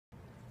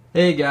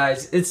Hey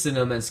guys, it's the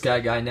No Man's Sky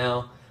guy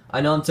now.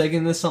 I know I'm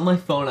taking this on my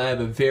phone. I have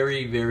a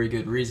very, very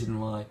good reason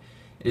why.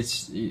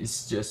 It's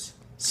just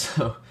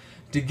so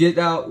to get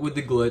out with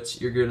the glitch,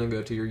 you're gonna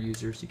go to your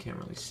users. You can't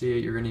really see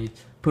it. You're gonna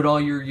put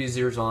all your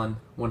users on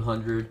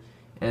 100,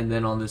 and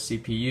then on the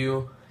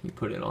CPU, you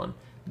put it on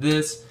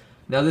this.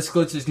 Now this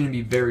glitch is gonna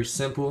be very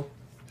simple.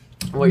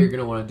 What you're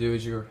gonna want to do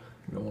is you're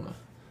gonna want to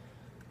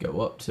go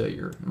up to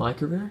your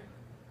micro:Var,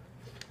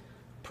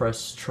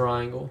 press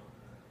triangle,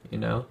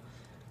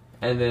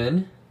 and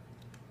then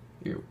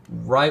you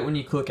right when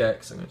you click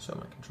X, I'm going to show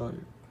my controller.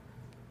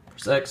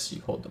 Press X,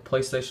 you hold the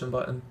PlayStation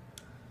button,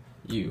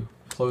 you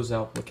close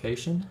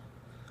application,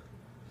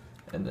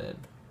 and then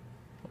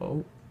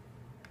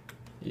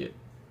you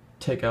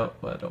take out,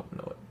 well, I don't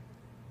know it.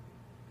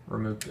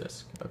 Remove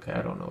disk. Okay,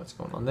 I don't know what's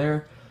going on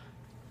there.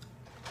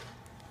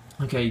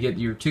 Okay, you get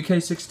your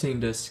 2K16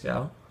 disc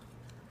out.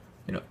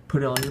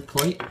 Put it on your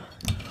plate.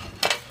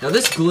 Now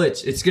this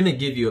glitch, it's going to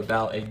give you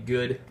about a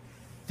good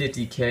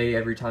 50K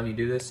every time you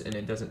do this, and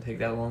it doesn't take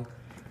that long.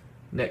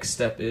 Next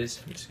step is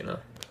I'm just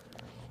gonna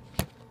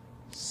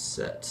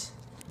set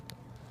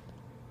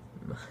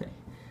my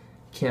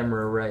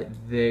camera right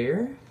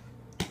there,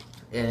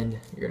 and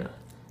you're gonna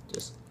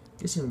just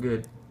get some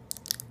good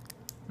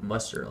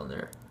mustard on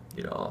there.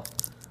 Get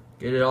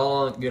it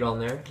all good on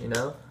there,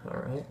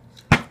 Alright.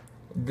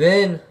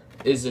 Then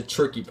is the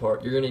tricky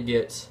part. You're gonna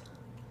get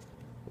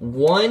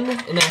one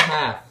and a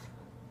half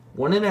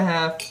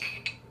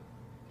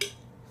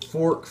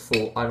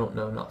forkful,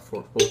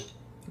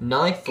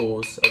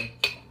 knivefuls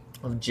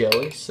of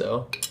jelly.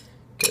 So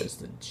goes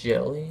the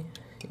jelly,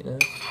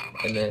 and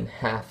then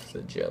half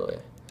the jelly.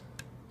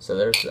 So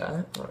there's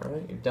that.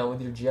 Alright, you're done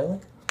with your jelly.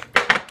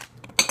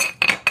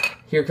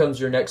 Here comes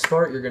your next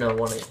part. You're gonna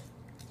want to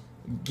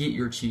get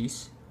your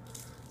cheese.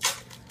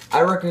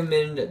 I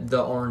recommend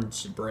the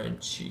orange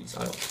brand cheese.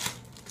 I don't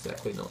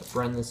exactly know what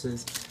brand this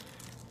is.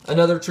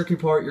 Another tricky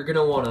part, you're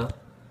gonna want to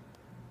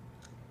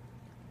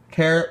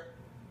tear it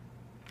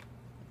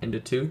into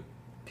two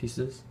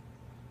pieces.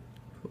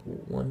 Put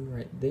one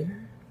right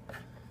there,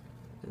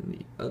 and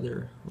the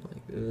other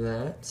like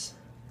that.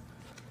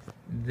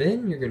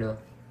 Then you're gonna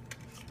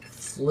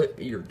flip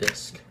your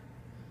disc.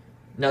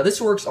 Now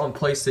this works on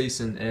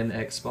PlayStation and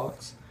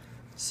Xbox,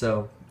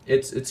 so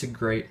it's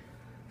great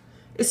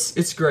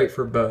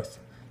for both.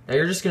 Now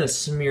you're just gonna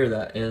smear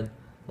that in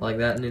like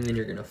that, and then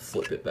you're gonna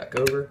flip it back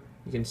over.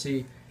 You can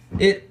see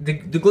it. The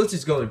glitch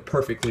is going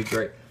perfectly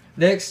great.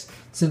 Next,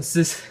 since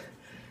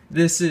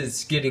this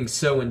is getting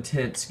so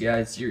intense,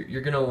 guys,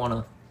 you're gonna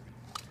wanna.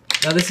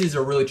 Now this is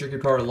a really tricky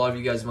part. A lot of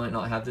you guys might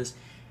not have this.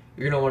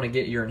 You're gonna want to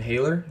get your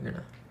inhaler. You're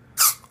gonna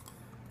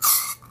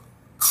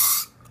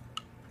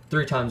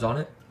 3 times on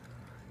it.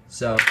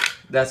 So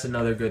that's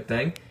another good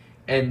thing.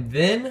 And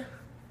then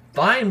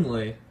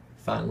finally,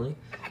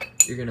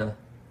 you're gonna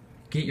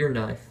get your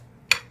knife,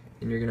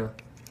 and you're gonna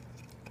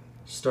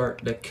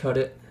start to cut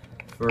it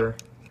for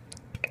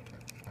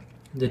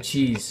the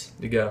cheese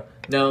to go.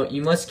 Now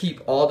you must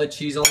keep all the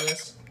cheese on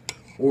this,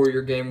 or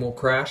your game will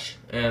crash,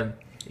 and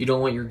you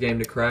don't want your game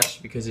to crash,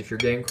 because if your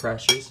game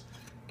crashes,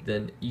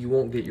 then you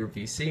won't get your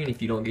VC, and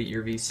if you don't get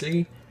your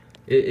VC,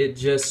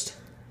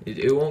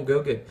 it won't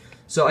go good.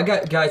 So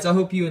guys, I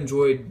hope you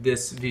enjoyed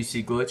this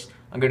VC glitch.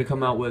 I'm gonna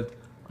come out with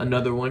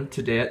another one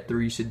today at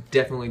 3. You should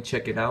definitely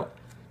check it out.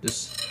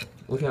 Just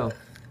look how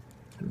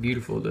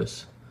beautiful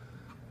this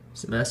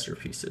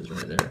masterpiece is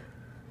right there.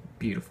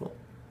 Beautiful.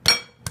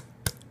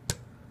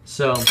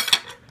 So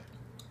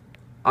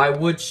I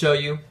would show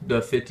you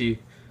the 50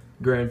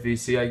 grand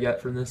VC I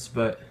got from this,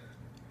 but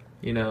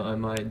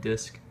on my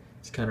disc,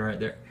 it's kind of right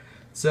there.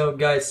 So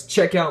guys,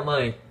 check out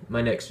my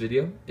next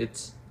video.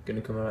 It's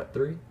gonna come out at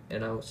 3,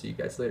 and I will see you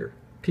guys later.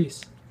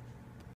 Peace.